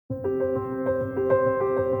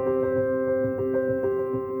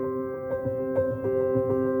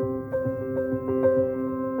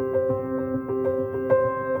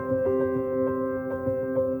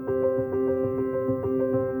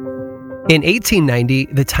In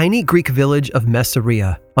 1890, the tiny Greek village of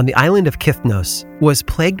Messeria on the island of Kithnos was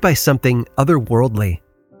plagued by something otherworldly.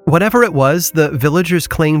 Whatever it was, the villagers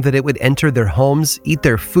claimed that it would enter their homes, eat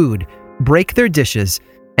their food, break their dishes,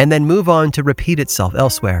 and then move on to repeat itself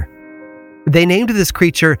elsewhere. They named this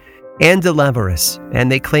creature Andalavarus, and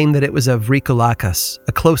they claimed that it was a Vrikolakas,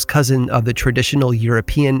 a close cousin of the traditional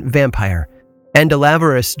European vampire.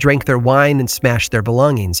 Andalavarus drank their wine and smashed their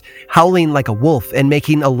belongings, howling like a wolf and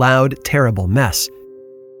making a loud, terrible mess.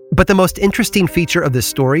 But the most interesting feature of this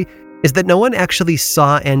story is that no one actually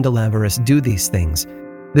saw Andalavarus do these things.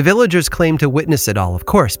 The villagers claimed to witness it all, of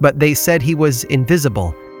course, but they said he was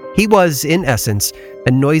invisible. He was, in essence,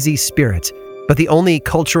 a noisy spirit, but the only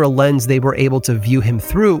cultural lens they were able to view him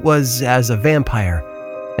through was as a vampire.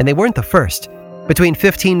 And they weren't the first. Between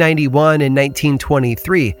 1591 and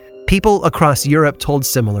 1923, people across Europe told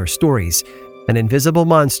similar stories, an invisible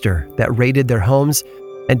monster that raided their homes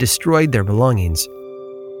and destroyed their belongings.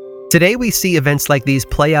 Today we see events like these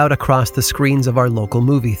play out across the screens of our local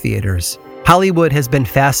movie theaters. Hollywood has been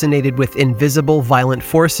fascinated with invisible, violent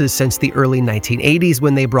forces since the early 1980s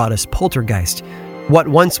when they brought us Poltergeist. What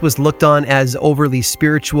once was looked on as overly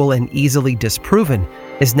spiritual and easily disproven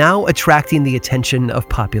is now attracting the attention of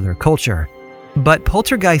popular culture. But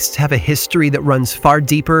poltergeists have a history that runs far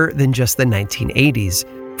deeper than just the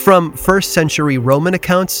 1980s. From first-century Roman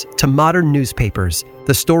accounts to modern newspapers,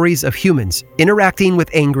 the stories of humans interacting with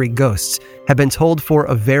angry ghosts have been told for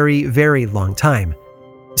a very, very long time.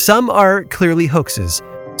 Some are clearly hoaxes.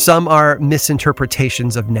 Some are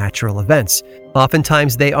misinterpretations of natural events.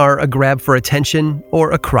 Oftentimes they are a grab for attention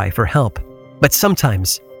or a cry for help. But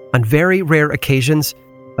sometimes, on very rare occasions,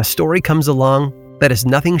 a story comes along that is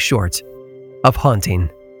nothing short of haunting.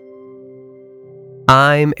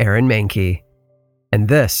 I'm Aaron Mankey, and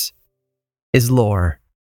this is Lore.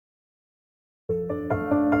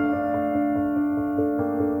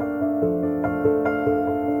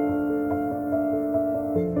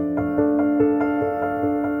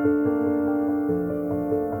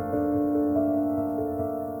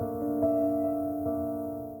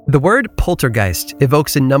 The word poltergeist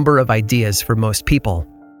evokes a number of ideas for most people.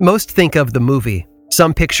 Most think of the movie.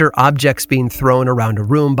 Some picture objects being thrown around a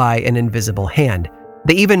room by an invisible hand.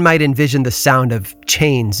 They even might envision the sound of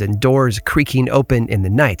chains and doors creaking open in the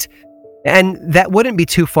night. And that wouldn't be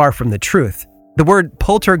too far from the truth. The word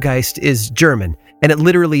poltergeist is German, and it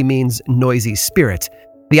literally means noisy spirit.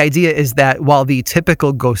 The idea is that while the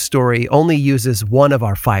typical ghost story only uses one of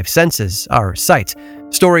our five senses, our sight,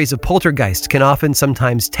 stories of poltergeist can often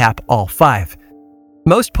sometimes tap all five.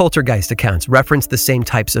 Most poltergeist accounts reference the same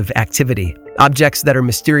types of activity: objects that are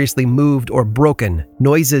mysteriously moved or broken,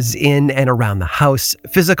 noises in and around the house,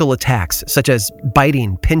 physical attacks such as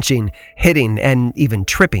biting, pinching, hitting, and even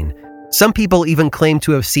tripping. Some people even claim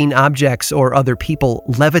to have seen objects or other people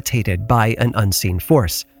levitated by an unseen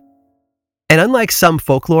force. And unlike some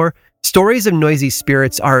folklore, stories of noisy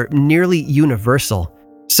spirits are nearly universal.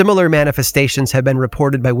 Similar manifestations have been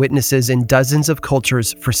reported by witnesses in dozens of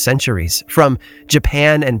cultures for centuries, from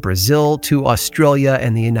Japan and Brazil to Australia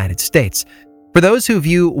and the United States. For those who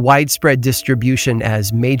view widespread distribution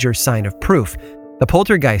as major sign of proof, the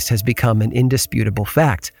poltergeist has become an indisputable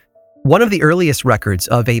fact. One of the earliest records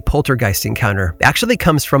of a poltergeist encounter actually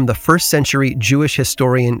comes from the 1st century Jewish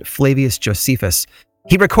historian Flavius Josephus.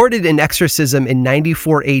 He recorded an exorcism in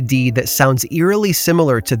 94 AD that sounds eerily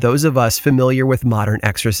similar to those of us familiar with modern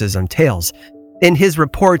exorcism tales. In his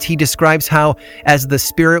report, he describes how, as the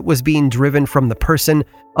spirit was being driven from the person,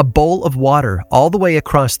 a bowl of water all the way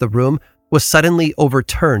across the room was suddenly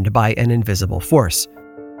overturned by an invisible force.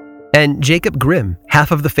 And Jacob Grimm, half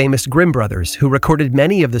of the famous Grimm brothers, who recorded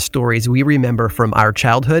many of the stories we remember from our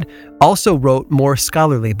childhood, also wrote more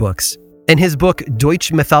scholarly books. In his book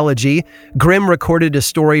Deutsche Mythologie, Grimm recorded a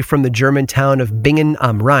story from the German town of Bingen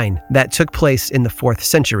am Rhein that took place in the 4th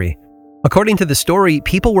century. According to the story,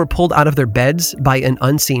 people were pulled out of their beds by an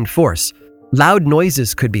unseen force. Loud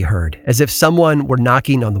noises could be heard, as if someone were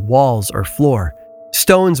knocking on the walls or floor.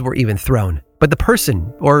 Stones were even thrown, but the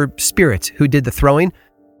person, or spirit, who did the throwing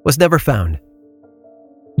was never found.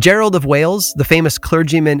 Gerald of Wales, the famous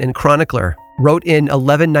clergyman and chronicler, wrote in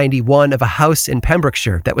 1191 of a house in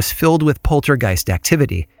Pembrokeshire that was filled with poltergeist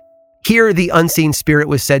activity. Here, the unseen spirit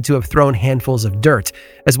was said to have thrown handfuls of dirt,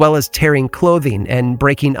 as well as tearing clothing and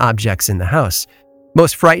breaking objects in the house.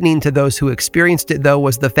 Most frightening to those who experienced it, though,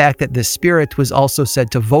 was the fact that this spirit was also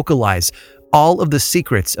said to vocalize all of the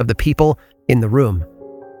secrets of the people in the room.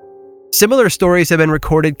 Similar stories have been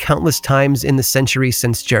recorded countless times in the centuries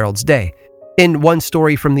since Gerald's day. In one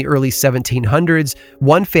story from the early 1700s,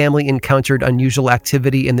 one family encountered unusual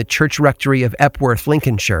activity in the church rectory of Epworth,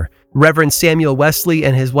 Lincolnshire. Reverend Samuel Wesley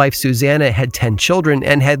and his wife Susanna had 10 children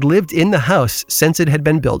and had lived in the house since it had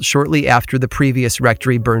been built shortly after the previous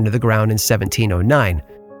rectory burned to the ground in 1709.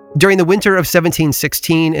 During the winter of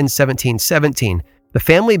 1716 and 1717, the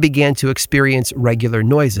family began to experience regular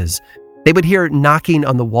noises. They would hear knocking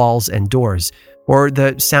on the walls and doors, or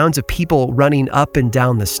the sounds of people running up and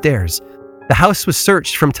down the stairs. The house was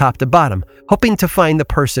searched from top to bottom, hoping to find the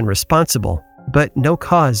person responsible, but no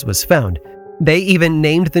cause was found. They even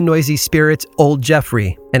named the noisy spirit Old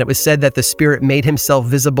Jeffrey, and it was said that the spirit made himself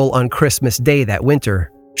visible on Christmas Day that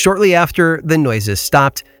winter. Shortly after, the noises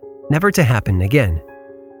stopped, never to happen again.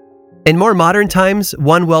 In more modern times,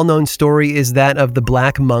 one well-known story is that of the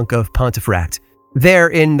Black Monk of Pontefract. There,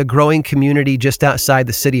 in the growing community just outside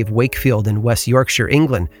the city of Wakefield in West Yorkshire,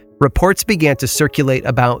 England, reports began to circulate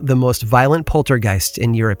about the most violent poltergeist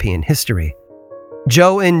in European history.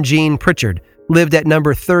 Joe and Jean Pritchard lived at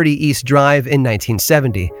number 30 East Drive in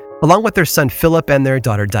 1970, along with their son Philip and their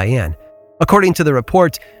daughter Diane. According to the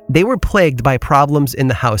report, they were plagued by problems in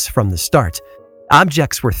the house from the start.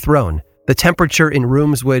 Objects were thrown, the temperature in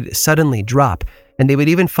rooms would suddenly drop, and they would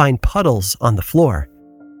even find puddles on the floor.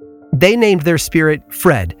 They named their spirit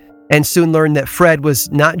Fred, and soon learned that Fred was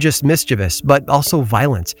not just mischievous, but also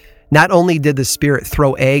violent. Not only did the spirit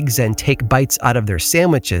throw eggs and take bites out of their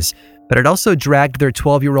sandwiches, but it also dragged their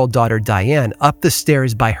 12-year-old daughter Diane up the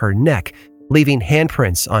stairs by her neck, leaving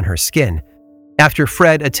handprints on her skin. After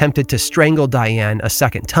Fred attempted to strangle Diane a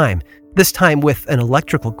second time, this time with an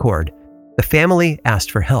electrical cord, the family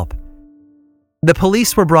asked for help. The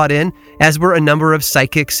police were brought in, as were a number of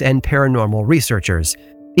psychics and paranormal researchers.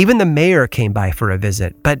 Even the mayor came by for a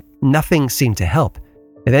visit, but nothing seemed to help.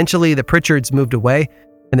 Eventually, the Pritchards moved away,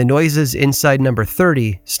 and the noises inside number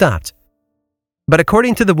 30 stopped. But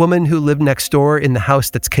according to the woman who lived next door in the house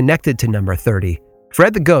that's connected to number 30,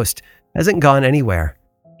 Fred the ghost hasn't gone anywhere.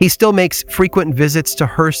 He still makes frequent visits to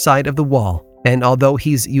her side of the wall, and although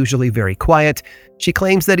he's usually very quiet, she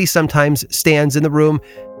claims that he sometimes stands in the room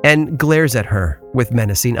and glares at her with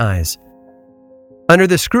menacing eyes. Under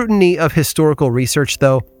the scrutiny of historical research,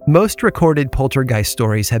 though, most recorded poltergeist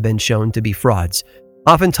stories have been shown to be frauds.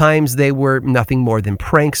 Oftentimes, they were nothing more than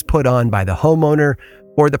pranks put on by the homeowner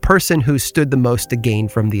or the person who stood the most to gain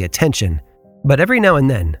from the attention. But every now and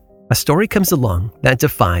then, a story comes along that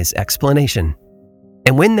defies explanation.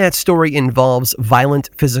 And when that story involves violent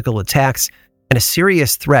physical attacks and a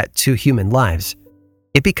serious threat to human lives,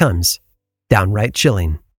 it becomes downright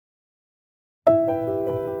chilling.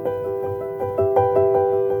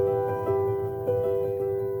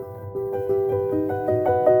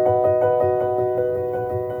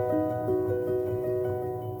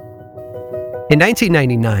 In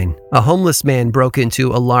 1999, a homeless man broke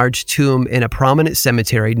into a large tomb in a prominent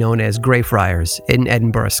cemetery known as Greyfriars in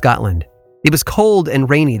Edinburgh, Scotland. It was cold and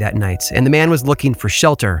rainy that night, and the man was looking for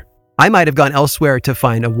shelter. I might have gone elsewhere to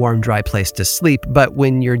find a warm, dry place to sleep, but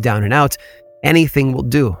when you're down and out, anything will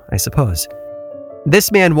do, I suppose. This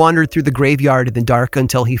man wandered through the graveyard in the dark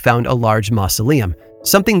until he found a large mausoleum,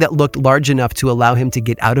 something that looked large enough to allow him to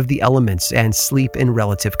get out of the elements and sleep in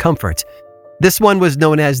relative comfort. This one was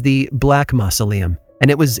known as the Black Mausoleum,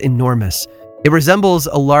 and it was enormous. It resembles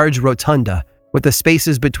a large rotunda, with the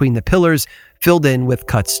spaces between the pillars filled in with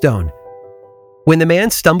cut stone. When the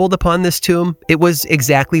man stumbled upon this tomb, it was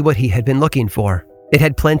exactly what he had been looking for. It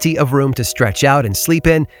had plenty of room to stretch out and sleep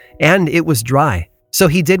in, and it was dry, so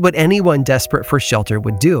he did what anyone desperate for shelter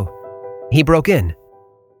would do. He broke in.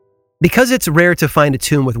 Because it's rare to find a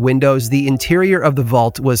tomb with windows, the interior of the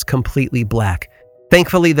vault was completely black.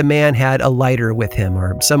 Thankfully, the man had a lighter with him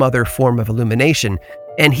or some other form of illumination,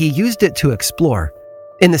 and he used it to explore.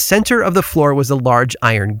 In the center of the floor was a large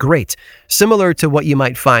iron grate, similar to what you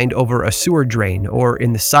might find over a sewer drain or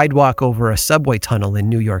in the sidewalk over a subway tunnel in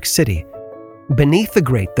New York City. Beneath the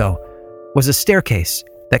grate, though, was a staircase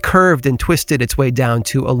that curved and twisted its way down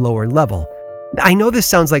to a lower level. I know this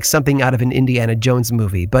sounds like something out of an Indiana Jones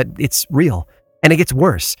movie, but it's real, and it gets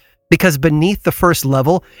worse. Because beneath the first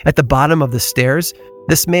level, at the bottom of the stairs,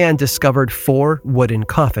 this man discovered 4 wooden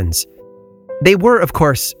coffins. They were, of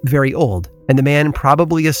course, very old, and the man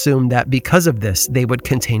probably assumed that because of this, they would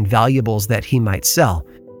contain valuables that he might sell.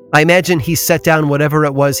 I imagine he set down whatever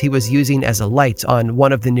it was he was using as a light on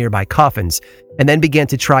one of the nearby coffins, and then began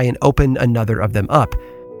to try and open another of them up.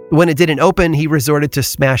 When it didn't open, he resorted to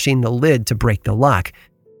smashing the lid to break the lock,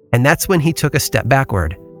 and that's when he took a step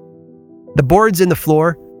backward. The boards in the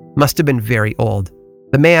floor must have been very old.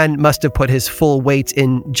 The man must have put his full weight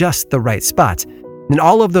in just the right spot, and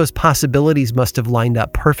all of those possibilities must have lined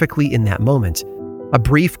up perfectly in that moment. A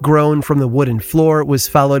brief groan from the wooden floor was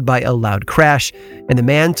followed by a loud crash, and the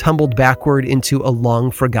man tumbled backward into a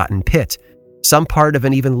long-forgotten pit, some part of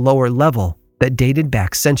an even lower level that dated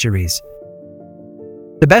back centuries.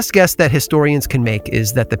 The best guess that historians can make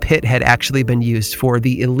is that the pit had actually been used for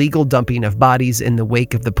the illegal dumping of bodies in the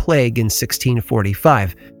wake of the plague in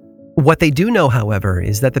 1645. What they do know, however,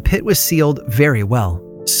 is that the pit was sealed very well.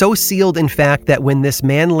 So sealed, in fact, that when this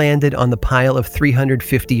man landed on the pile of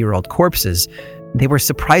 350-year-old corpses, they were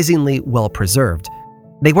surprisingly well preserved.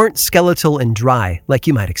 They weren't skeletal and dry, like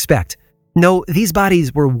you might expect. No, these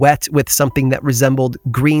bodies were wet with something that resembled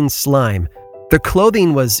green slime. Their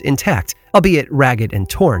clothing was intact, albeit ragged and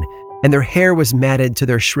torn, and their hair was matted to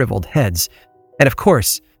their shriveled heads. And of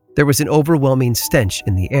course, there was an overwhelming stench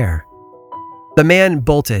in the air. The man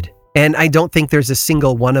bolted, and I don't think there's a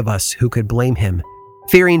single one of us who could blame him.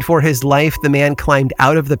 Fearing for his life, the man climbed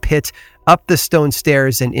out of the pit, up the stone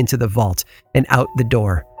stairs and into the vault, and out the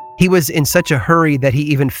door. He was in such a hurry that he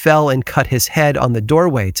even fell and cut his head on the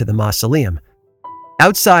doorway to the mausoleum.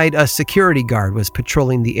 Outside, a security guard was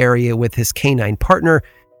patrolling the area with his canine partner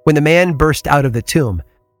when the man burst out of the tomb.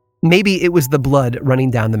 Maybe it was the blood running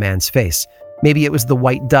down the man's face. Maybe it was the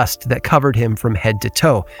white dust that covered him from head to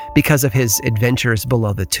toe because of his adventures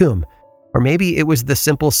below the tomb. Or maybe it was the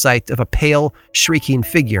simple sight of a pale, shrieking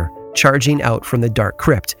figure charging out from the dark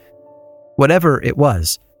crypt. Whatever it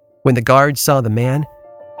was, when the guard saw the man,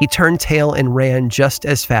 he turned tail and ran just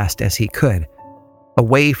as fast as he could,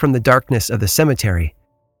 away from the darkness of the cemetery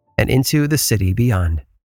and into the city beyond.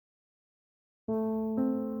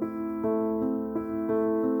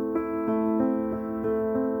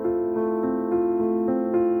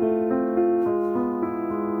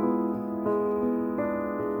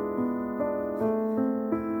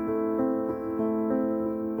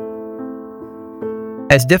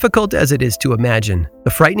 As difficult as it is to imagine,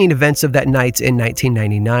 the frightening events of that night in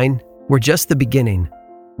 1999 were just the beginning.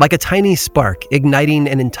 Like a tiny spark igniting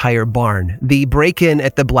an entire barn, the break-in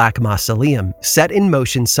at the Black Mausoleum set in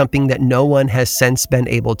motion something that no one has since been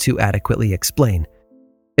able to adequately explain.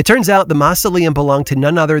 It turns out the mausoleum belonged to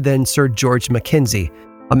none other than Sir George Mackenzie,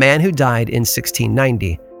 a man who died in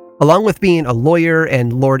 1690. Along with being a lawyer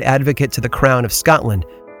and Lord Advocate to the Crown of Scotland,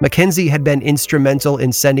 Mackenzie had been instrumental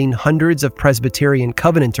in sending hundreds of Presbyterian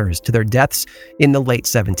Covenanters to their deaths in the late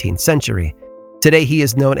 17th century. Today he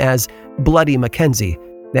is known as Bloody Mackenzie,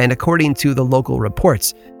 and according to the local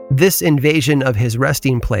reports, this invasion of his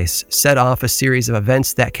resting place set off a series of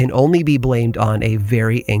events that can only be blamed on a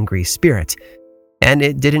very angry spirit. And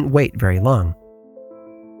it didn't wait very long.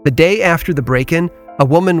 The day after the break-in, a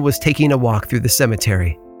woman was taking a walk through the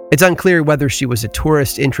cemetery. It's unclear whether she was a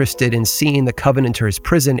tourist interested in seeing the Covenanters'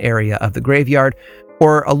 prison area of the graveyard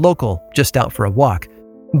or a local just out for a walk.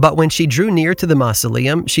 But when she drew near to the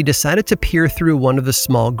mausoleum, she decided to peer through one of the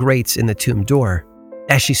small grates in the tomb door.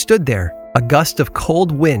 As she stood there, a gust of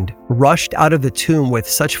cold wind rushed out of the tomb with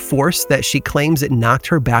such force that she claims it knocked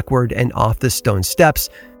her backward and off the stone steps,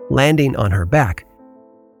 landing on her back.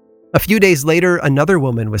 A few days later, another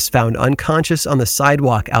woman was found unconscious on the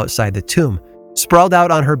sidewalk outside the tomb, sprawled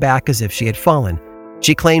out on her back as if she had fallen.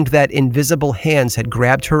 She claimed that invisible hands had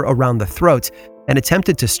grabbed her around the throat and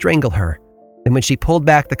attempted to strangle her. And when she pulled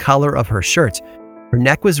back the collar of her shirt, her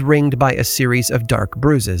neck was ringed by a series of dark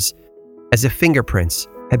bruises, as if fingerprints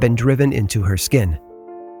had been driven into her skin.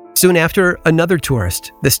 Soon after, another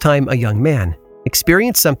tourist, this time a young man,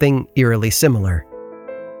 experienced something eerily similar.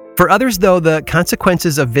 For others, though, the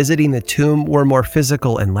consequences of visiting the tomb were more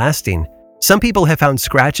physical and lasting. Some people have found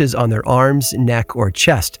scratches on their arms, neck, or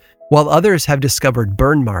chest, while others have discovered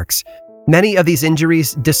burn marks. Many of these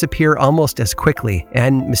injuries disappear almost as quickly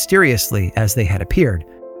and mysteriously as they had appeared.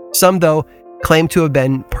 Some, though, claim to have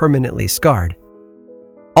been permanently scarred.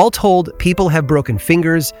 All told, people have broken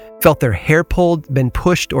fingers, felt their hair pulled, been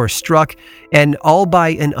pushed or struck, and all by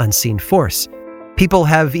an unseen force. People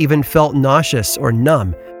have even felt nauseous or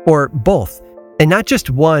numb, or both, and not just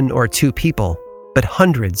one or two people, but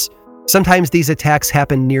hundreds. Sometimes these attacks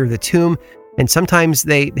happen near the tomb, and sometimes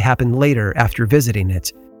they happen later after visiting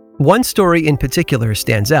it. One story in particular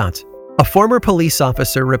stands out. A former police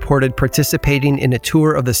officer reported participating in a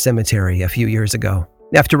tour of the cemetery a few years ago.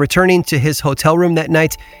 After returning to his hotel room that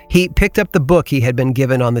night, he picked up the book he had been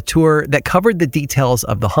given on the tour that covered the details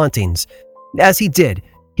of the hauntings. As he did,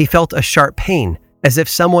 he felt a sharp pain, as if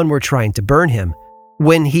someone were trying to burn him.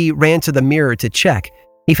 When he ran to the mirror to check,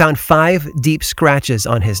 he found 5 deep scratches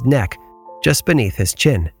on his neck, just beneath his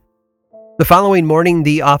chin. The following morning,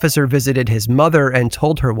 the officer visited his mother and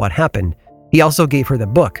told her what happened. He also gave her the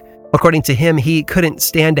book. According to him, he couldn't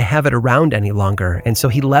stand to have it around any longer, and so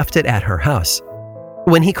he left it at her house.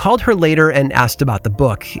 When he called her later and asked about the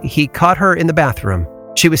book, he caught her in the bathroom.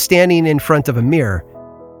 She was standing in front of a mirror,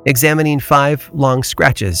 examining 5 long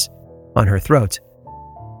scratches on her throat.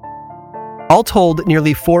 All told,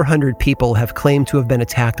 nearly 400 people have claimed to have been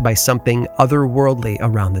attacked by something otherworldly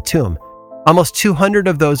around the tomb. Almost 200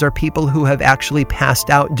 of those are people who have actually passed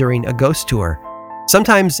out during a ghost tour.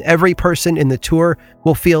 Sometimes every person in the tour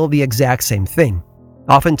will feel the exact same thing.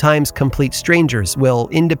 Oftentimes, complete strangers will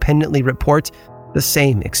independently report the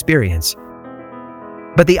same experience.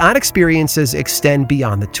 But the odd experiences extend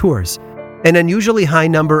beyond the tours. An unusually high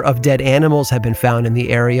number of dead animals have been found in the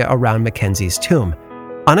area around Mackenzie's tomb.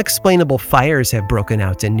 Unexplainable fires have broken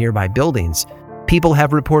out in nearby buildings. People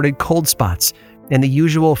have reported cold spots, and the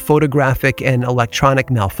usual photographic and electronic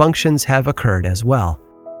malfunctions have occurred as well.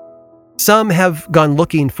 Some have gone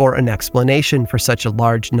looking for an explanation for such a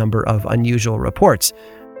large number of unusual reports,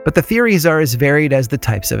 but the theories are as varied as the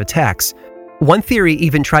types of attacks. One theory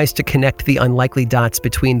even tries to connect the unlikely dots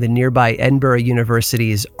between the nearby Edinburgh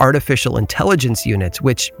University's Artificial Intelligence Unit,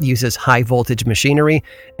 which uses high-voltage machinery,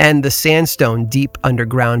 and the sandstone deep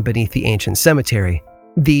underground beneath the ancient cemetery.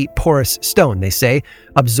 The porous stone, they say,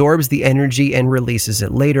 absorbs the energy and releases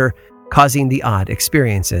it later, causing the odd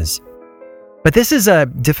experiences. But this is a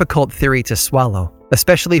difficult theory to swallow,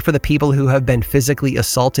 especially for the people who have been physically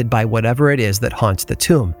assaulted by whatever it is that haunts the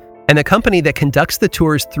tomb. And the company that conducts the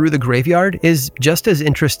tours through the graveyard is just as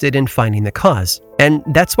interested in finding the cause. And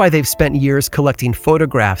that's why they've spent years collecting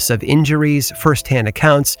photographs of injuries, first-hand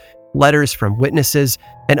accounts, letters from witnesses,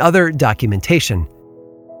 and other documentation.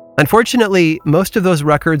 Unfortunately, most of those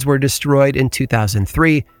records were destroyed in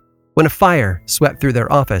 2003 when a fire swept through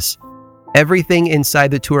their office. Everything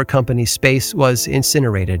inside the tour company's space was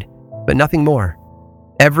incinerated, but nothing more.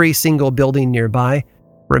 Every single building nearby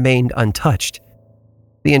remained untouched.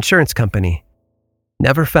 The insurance company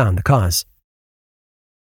never found the cause.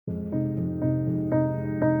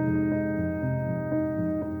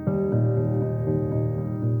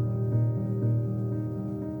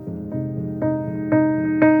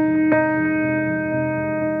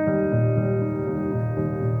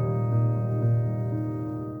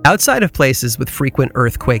 Outside of places with frequent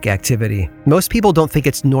earthquake activity, most people don't think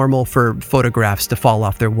it's normal for photographs to fall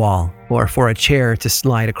off their wall, or for a chair to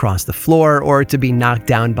slide across the floor, or to be knocked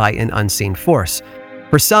down by an unseen force.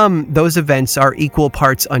 For some, those events are equal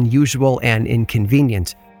parts unusual and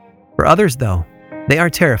inconvenient. For others, though, they are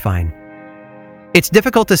terrifying. It's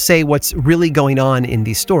difficult to say what's really going on in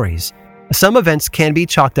these stories. Some events can be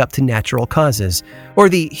chalked up to natural causes, or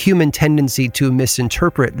the human tendency to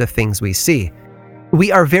misinterpret the things we see. We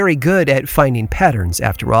are very good at finding patterns,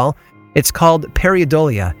 after all. It's called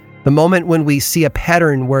pareidolia, the moment when we see a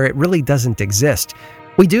pattern where it really doesn't exist.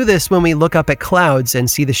 We do this when we look up at clouds and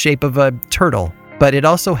see the shape of a turtle, but it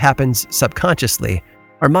also happens subconsciously.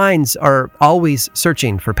 Our minds are always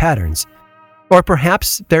searching for patterns. Or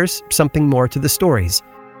perhaps there's something more to the stories.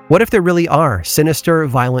 What if there really are sinister,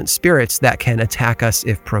 violent spirits that can attack us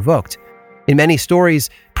if provoked? In many stories,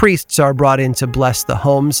 priests are brought in to bless the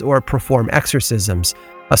homes or perform exorcisms,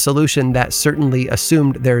 a solution that certainly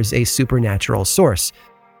assumed there's a supernatural source.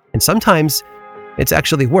 And sometimes, it's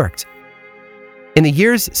actually worked. In the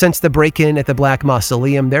years since the break-in at the Black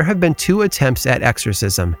Mausoleum, there have been 2 attempts at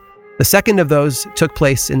exorcism. The second of those took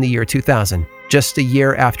place in the year 2000, just a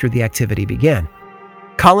year after the activity began.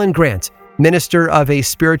 Colin Grant, minister of a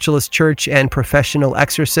spiritualist church and professional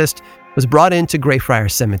exorcist, was brought into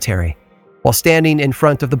Greyfriars Cemetery. While standing in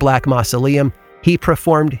front of the Black Mausoleum, he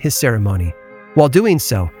performed his ceremony. While doing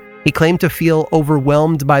so, he claimed to feel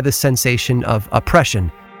overwhelmed by the sensation of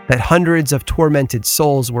oppression, that hundreds of tormented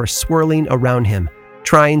souls were swirling around him,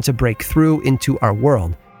 trying to break through into our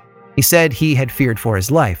world. He said he had feared for his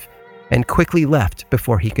life, and quickly left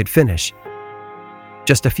before he could finish.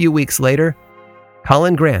 Just a few weeks later,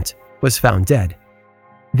 Colin Grant was found dead.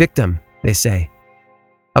 Victim, they say,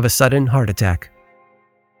 of a sudden heart attack.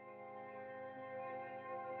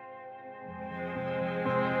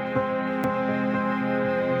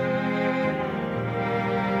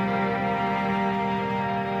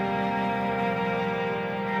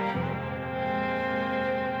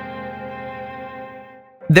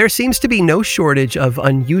 There seems to be no shortage of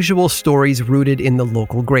unusual stories rooted in the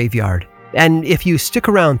local graveyard. And if you stick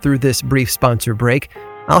around through this brief sponsor break,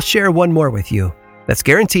 I'll share one more with you that's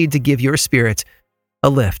guaranteed to give your spirit a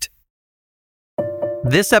lift.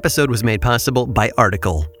 This episode was made possible by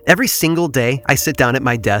Article. Every single day, I sit down at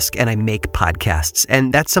my desk and I make podcasts,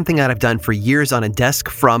 and that's something that I've done for years on a desk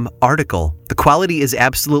from Article. The quality is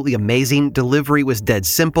absolutely amazing, delivery was dead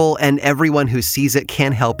simple, and everyone who sees it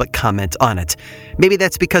can't help but comment on it. Maybe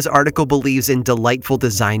that's because Article believes in delightful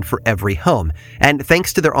design for every home, and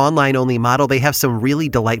thanks to their online-only model, they have some really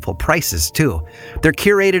delightful prices too. Their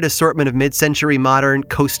curated assortment of mid-century modern,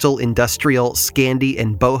 coastal, industrial, Scandi,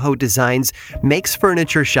 and boho designs makes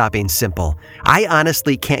furniture shopping simple. I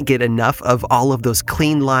honestly can't get enough of all of those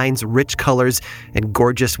clean lines, rich colors, and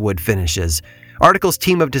gorgeous wood finishes. Article's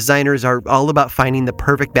team of designers are all about finding the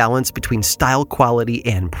perfect balance between style, quality,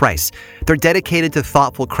 and price. They're dedicated to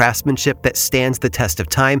thoughtful craftsmanship that stands the test of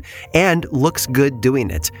time and looks good doing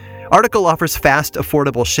it. Article offers fast,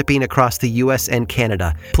 affordable shipping across the US and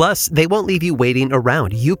Canada. Plus, they won't leave you waiting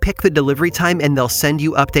around. You pick the delivery time and they'll send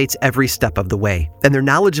you updates every step of the way. And their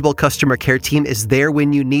knowledgeable customer care team is there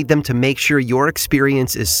when you need them to make sure your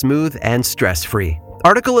experience is smooth and stress-free.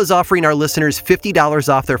 Article is offering our listeners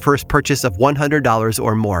 $50 off their first purchase of $100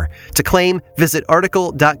 or more. To claim, visit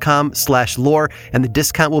article.com/lore and the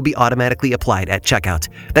discount will be automatically applied at checkout.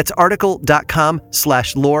 That's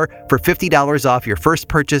article.com/lore for $50 off your first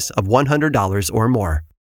purchase of $100 or more.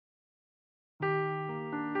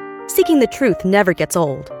 Seeking the truth never gets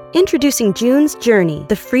old. Introducing June's Journey,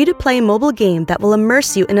 the free-to-play mobile game that will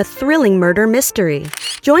immerse you in a thrilling murder mystery.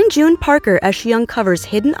 Join June Parker as she uncovers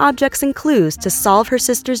hidden objects and clues to solve her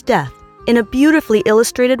sister's death in a beautifully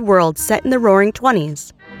illustrated world set in the Roaring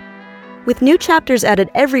 '20s. With new chapters added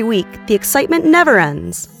every week, the excitement never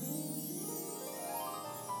ends.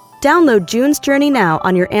 Download June's Journey now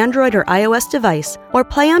on your Android or iOS device, or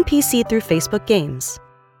play on PC through Facebook Games.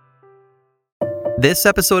 This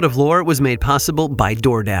episode of Lore was made possible by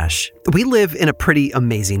DoorDash. We live in a pretty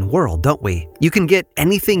amazing world, don't we? You can get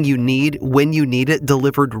anything you need when you need it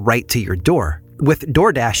delivered right to your door. With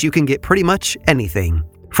DoorDash, you can get pretty much anything.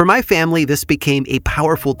 For my family, this became a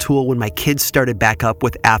powerful tool when my kids started back up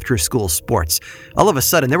with after-school sports. All of a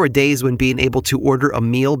sudden, there were days when being able to order a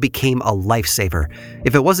meal became a lifesaver.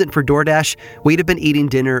 If it wasn't for DoorDash, we'd have been eating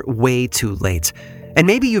dinner way too late. And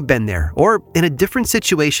maybe you've been there, or in a different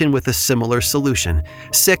situation with a similar solution.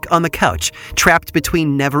 Sick on the couch, trapped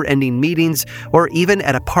between never-ending meetings, or even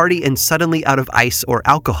at a party and suddenly out of ice or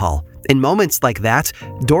alcohol. In moments like that,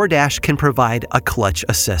 DoorDash can provide a clutch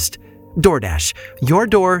assist. DoorDash, your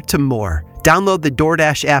door to more. Download the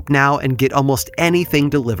DoorDash app now and get almost anything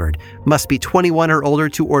delivered. Must be 21 or older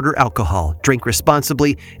to order alcohol. Drink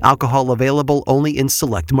responsibly. Alcohol available only in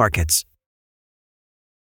select markets.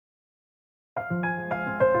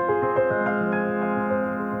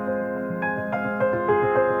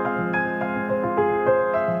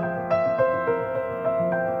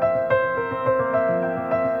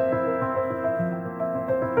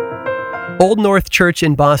 Old North Church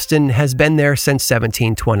in Boston has been there since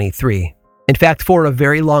 1723. In fact, for a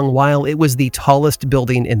very long while, it was the tallest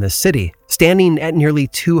building in the city, standing at nearly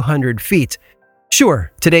 200 feet.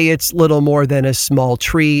 Sure, today it's little more than a small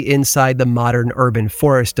tree inside the modern urban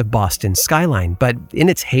forest of Boston's skyline, but in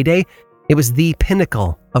its heyday, it was the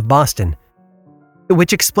pinnacle of Boston.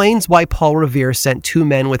 Which explains why Paul Revere sent two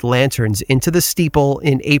men with lanterns into the steeple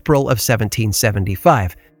in April of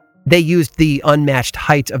 1775. They used the unmatched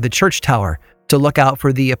height of the church tower to look out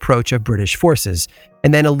for the approach of British forces,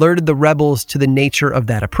 and then alerted the rebels to the nature of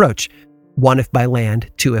that approach, one if by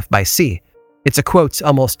land, two if by sea. It's a quote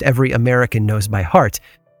almost every American knows by heart,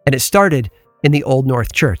 and it started in the Old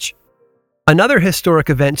North Church. Another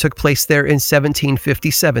historic event took place there in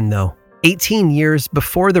 1757, though, 18 years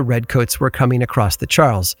before the Redcoats were coming across the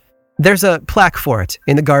Charles. There's a plaque for it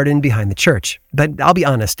in the garden behind the church, but I'll be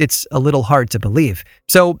honest, it's a little hard to believe.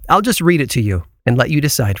 So I'll just read it to you and let you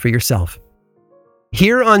decide for yourself.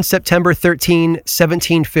 Here on September 13,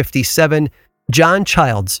 1757, John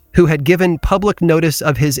Childs, who had given public notice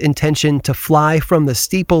of his intention to fly from the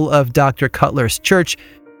steeple of Dr. Cutler's church,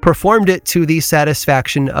 performed it to the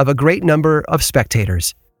satisfaction of a great number of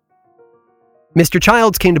spectators. Mr.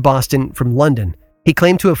 Childs came to Boston from London. He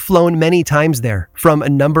claimed to have flown many times there from a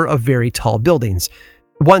number of very tall buildings.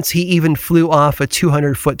 Once he even flew off a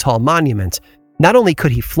 200-foot tall monument. Not only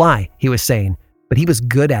could he fly, he was saying, but he was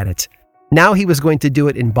good at it. Now he was going to do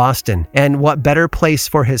it in Boston, and what better place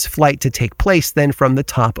for his flight to take place than from the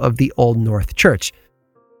top of the Old North Church?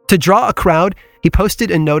 To draw a crowd, he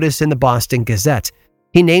posted a notice in the Boston Gazette.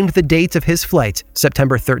 He named the date of his flight,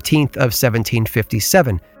 September 13th of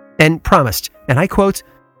 1757, and promised, and I quote,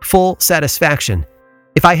 full satisfaction.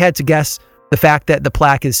 If I had to guess, the fact that the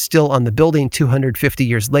plaque is still on the building 250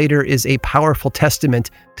 years later is a powerful testament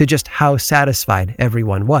to just how satisfied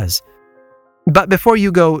everyone was. But before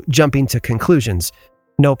you go jumping to conclusions,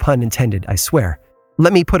 No pun intended, I swear.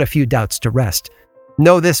 Let me put a few doubts to rest.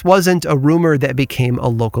 No, this wasn't a rumor that became a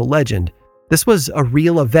local legend. This was a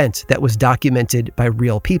real event that was documented by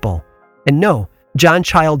real people. And no, John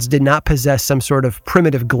Childs did not possess some sort of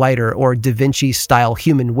primitive glider or Da Vinci-style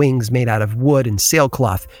human wings made out of wood and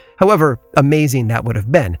sailcloth, however amazing that would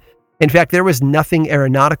have been. In fact, there was nothing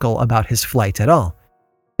aeronautical about his flight at all.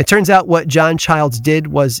 It turns out what John Childs did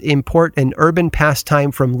was import an urban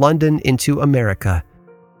pastime from London into America.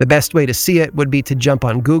 The best way to see it would be to jump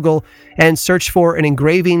on Google and search for an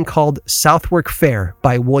engraving called Southwark Fair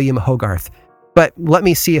by William Hogarth. But let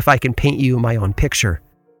me see if I can paint you my own picture.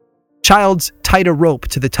 Childs tied a rope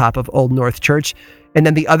to the top of Old North Church and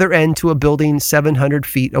then the other end to a building 700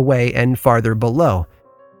 feet away and farther below.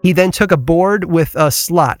 He then took a board with a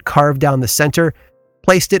slot carved down the center,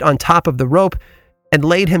 placed it on top of the rope, and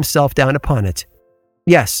laid himself down upon it.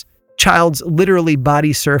 Yes, Childs literally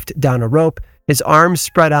body surfed down a rope, his arms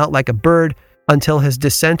spread out like a bird until his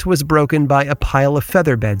descent was broken by a pile of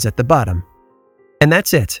feather beds at the bottom. And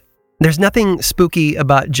that's it. There's nothing spooky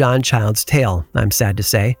about John Childs' tale, I'm sad to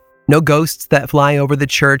say. No ghosts that fly over the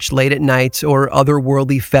church late at night or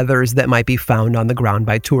otherworldly feathers that might be found on the ground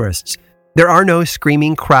by tourists. There are no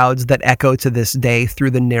screaming crowds that echo to this day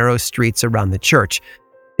through the narrow streets around the church.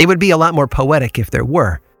 It would be a lot more poetic if there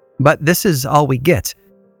were, but this is all we get.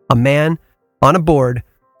 A man on a board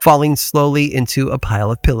falling slowly into a pile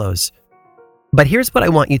of pillows. But here's what I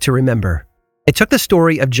want you to remember. It took the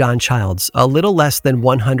story of John Childs a little less than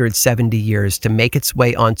 170 years to make its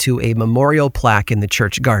way onto a memorial plaque in the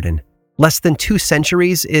church garden. Less than 2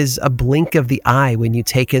 centuries is a blink of the eye when you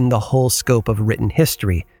take in the whole scope of written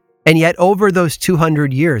history. And yet over those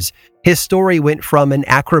 200 years, his story went from an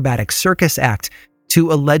acrobatic circus act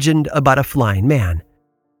to a legend about a flying man.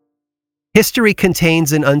 History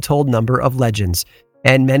contains an untold number of legends,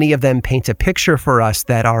 and many of them paint a picture for us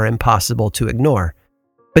that are impossible to ignore.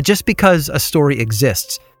 But just because a story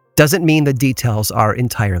exists doesn't mean the details are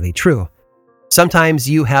entirely true. Sometimes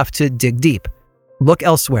you have to dig deep, look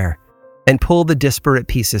elsewhere, and pull the disparate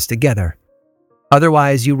pieces together.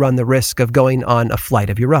 Otherwise, you run the risk of going on a flight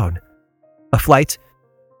of your own. A flight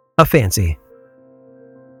of fancy.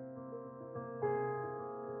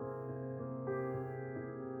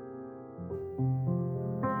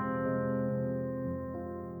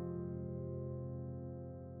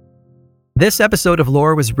 This episode of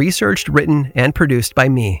Lore was researched, written, and produced by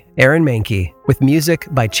me, Aaron Mahnke, with music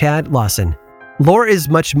by Chad Lawson. Lore is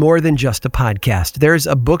much more than just a podcast. There's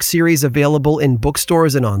a book series available in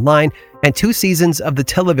bookstores and online, and 2 seasons of the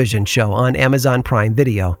television show on Amazon Prime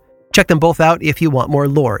Video. Check them both out if you want more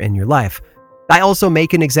lore in your life. I also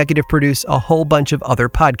make and executive produce a whole bunch of other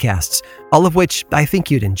podcasts, all of which I think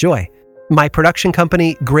you'd enjoy. My production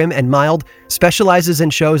company, Grim and Mild, specializes in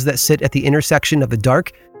shows that sit at the intersection of the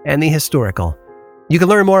dark and the historical. You can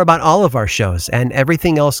learn more about all of our shows and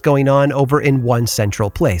everything else going on over in one central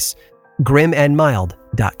place,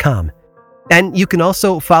 grimandmild.com. And you can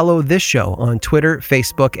also follow this show on Twitter,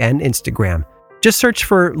 Facebook, and Instagram. Just search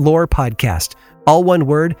for Lore Podcast, all one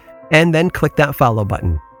word, and then click that follow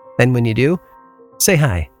button. And when you do, say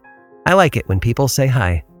hi. I like it when people say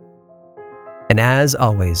hi. And as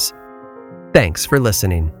always, thanks for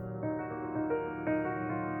listening.